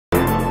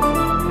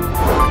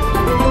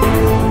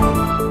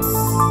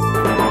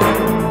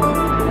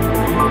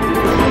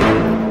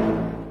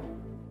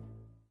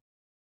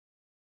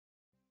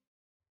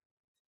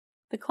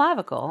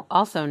clavicle,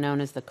 also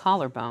known as the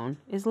collarbone,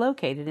 is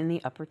located in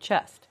the upper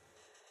chest.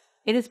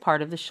 It is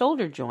part of the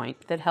shoulder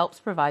joint that helps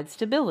provide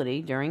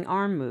stability during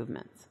arm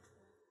movements.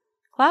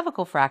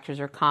 Clavicle fractures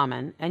are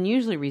common and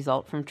usually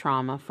result from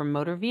trauma from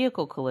motor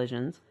vehicle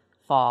collisions,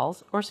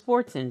 falls, or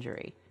sports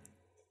injury.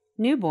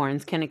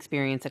 Newborns can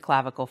experience a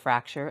clavicle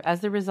fracture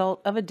as the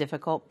result of a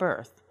difficult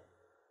birth.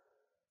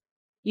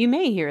 You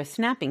may hear a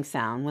snapping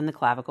sound when the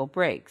clavicle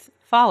breaks,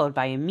 followed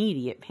by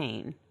immediate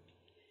pain.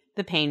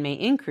 The pain may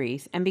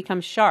increase and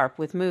become sharp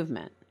with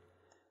movement.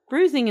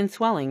 Bruising and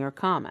swelling are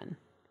common.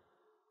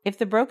 If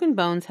the broken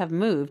bones have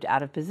moved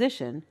out of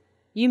position,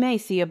 you may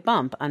see a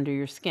bump under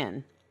your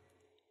skin.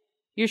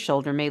 Your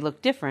shoulder may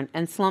look different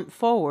and slump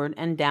forward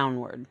and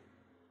downward.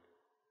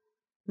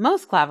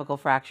 Most clavicle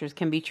fractures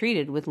can be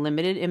treated with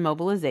limited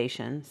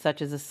immobilization,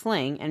 such as a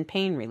sling and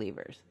pain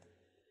relievers.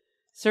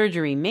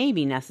 Surgery may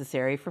be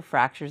necessary for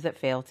fractures that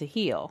fail to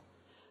heal,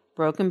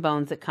 broken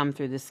bones that come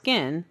through the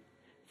skin,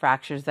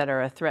 fractures that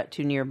are a threat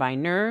to nearby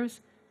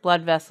nerves,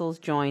 blood vessels,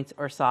 joints,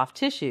 or soft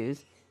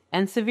tissues,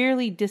 and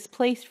severely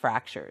displaced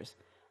fractures,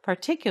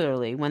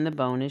 particularly when the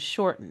bone is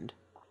shortened.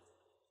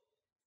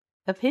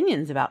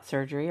 Opinions about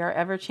surgery are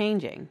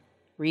ever-changing.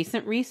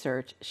 Recent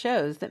research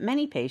shows that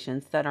many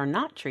patients that are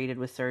not treated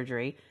with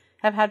surgery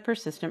have had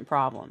persistent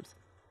problems.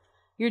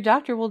 Your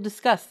doctor will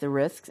discuss the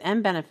risks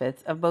and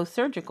benefits of both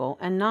surgical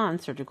and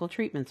non-surgical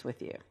treatments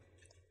with you.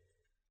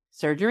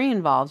 Surgery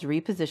involves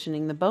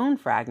repositioning the bone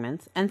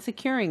fragments and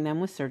securing them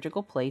with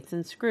surgical plates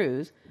and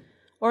screws,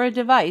 or a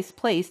device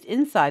placed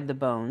inside the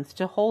bones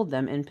to hold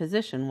them in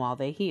position while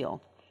they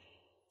heal.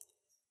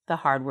 The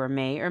hardware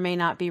may or may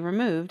not be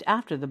removed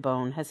after the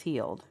bone has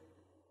healed.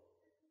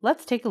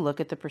 Let's take a look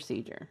at the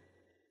procedure.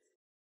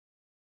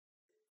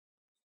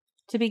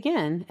 To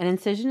begin, an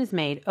incision is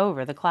made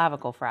over the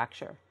clavicle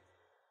fracture.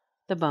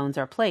 The bones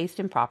are placed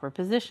in proper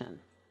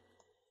position.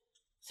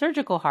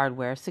 Surgical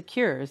hardware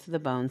secures the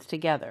bones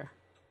together.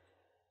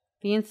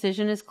 The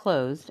incision is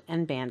closed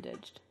and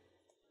bandaged.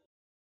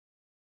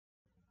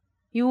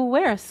 You will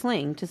wear a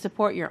sling to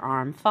support your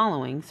arm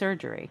following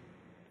surgery.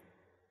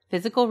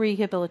 Physical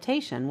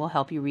rehabilitation will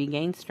help you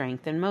regain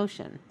strength and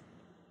motion.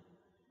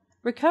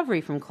 Recovery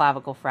from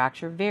clavicle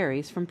fracture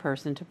varies from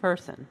person to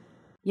person.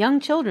 Young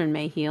children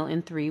may heal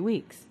in 3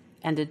 weeks,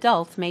 and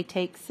adults may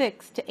take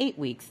 6 to 8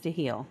 weeks to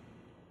heal.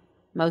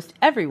 Most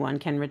everyone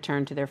can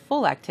return to their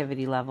full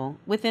activity level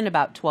within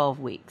about 12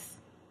 weeks.